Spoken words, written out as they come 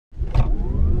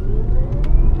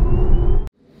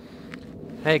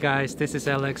Hey guys, this is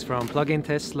Alex from Plugin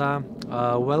Tesla.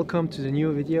 Welcome to the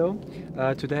new video.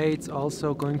 Today it's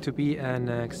also going to be an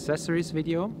accessories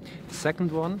video, the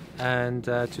second one, and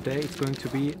today it's going to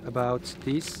be about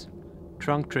these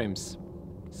trunk trims.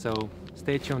 So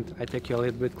stay tuned, I take you a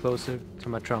little bit closer to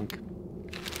my trunk.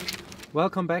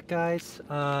 Welcome back guys.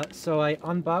 So I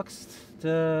unboxed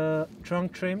the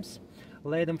trunk trims,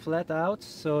 laid them flat out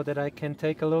so that I can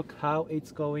take a look how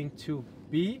it's going to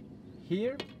be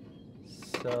here.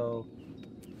 So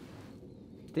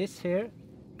this here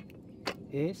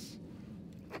is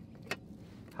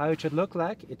how it should look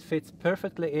like. It fits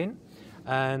perfectly in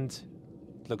and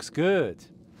it looks good.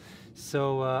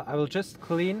 So I will just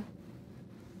clean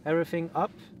everything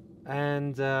up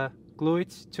and glue it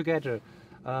together.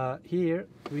 Here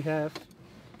we have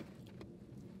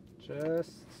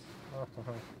just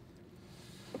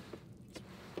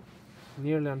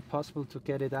nearly impossible to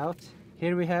get it out.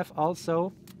 Here we have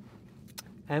also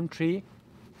M3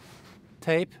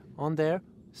 tape on there,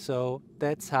 so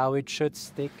that's how it should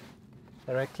stick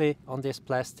directly on this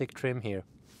plastic trim here.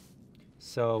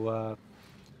 So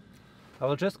I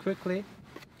will just quickly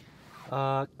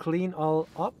clean all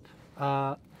up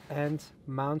and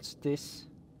mount this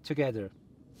together.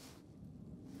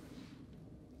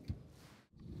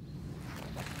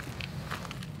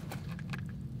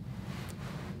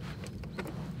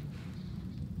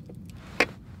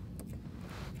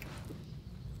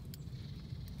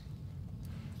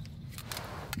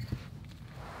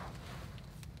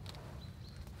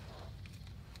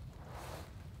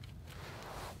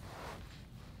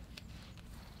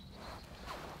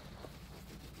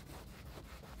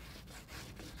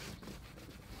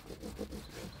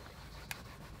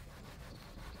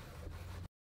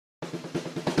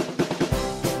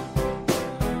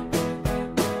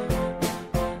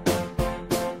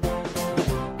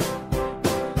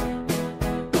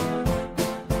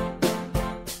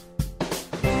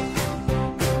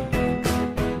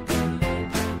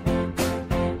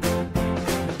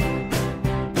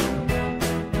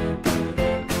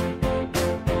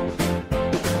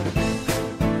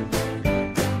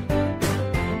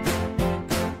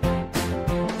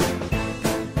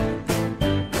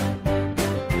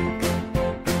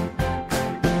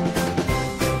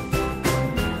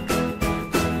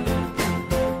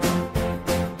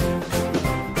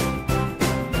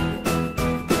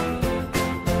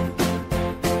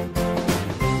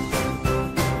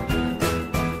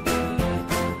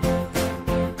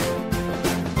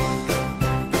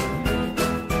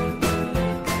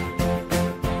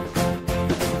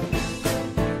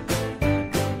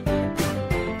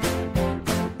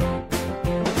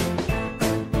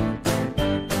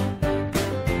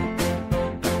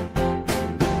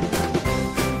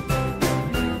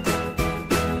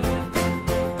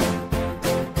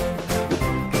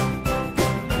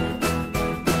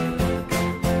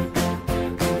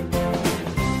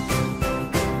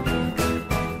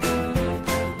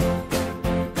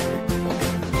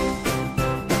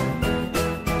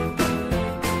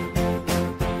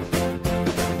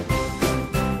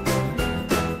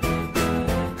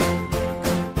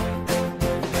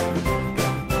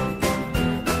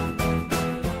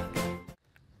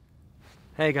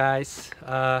 Hey guys,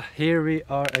 here we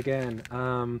are again.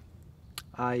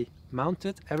 I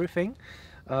mounted everything.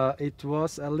 It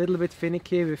was a little bit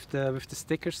finicky with the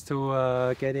stickers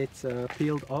to get it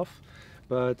peeled off,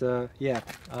 but yeah,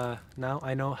 now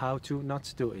I know how to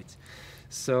not do it.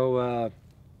 So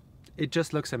it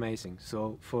just looks amazing.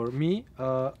 So for me,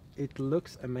 it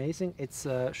looks amazing. It's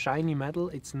shiny metal.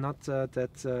 It's not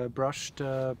that brushed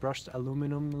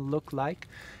aluminum look like.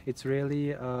 It's really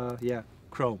yeah,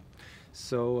 chrome.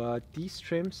 So these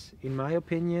trims, in my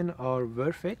opinion, are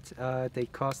worth it. They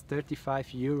cost 35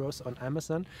 euros on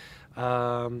Amazon.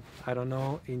 I don't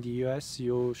know, in the US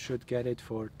you should get it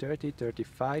for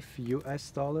 35 US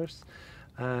dollars.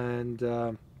 And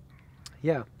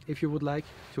yeah, if you would like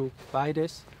to buy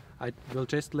this, I will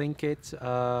just link it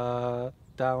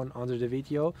down under the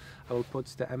video. I will put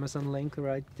the Amazon link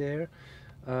right there.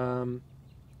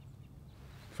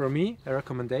 For me, a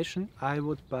recommendation, I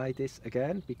would buy this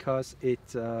again because it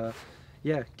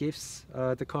yeah, gives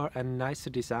the car a nicer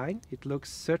design. It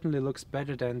certainly looks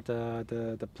better than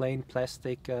the plain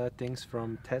plastic things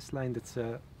from Tesla, and it's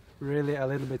really a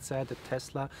little bit sad that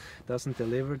Tesla doesn't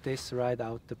deliver this right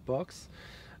out the box.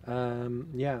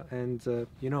 Yeah, and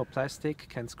you know, plastic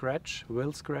can scratch,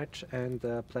 will scratch, and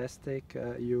plastic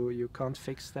you can't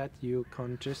fix that. You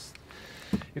can just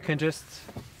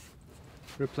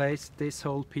replace this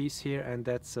whole piece here, and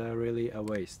that's really a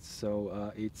waste.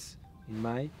 So it's, in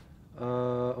my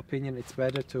opinion, it's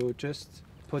better to just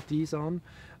put these on,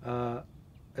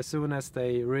 as soon as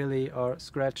they really are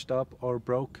scratched up or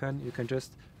broken, you can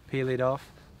just peel it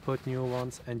off, put new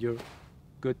ones, and you're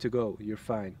good to go, you're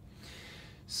fine.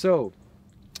 So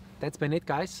that's been it,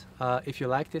 guys. If you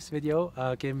like this video,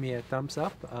 give me a thumbs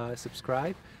up,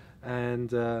 subscribe,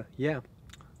 and yeah,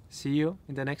 see you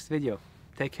in the next video.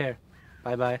 Take care.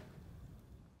 Bye bye.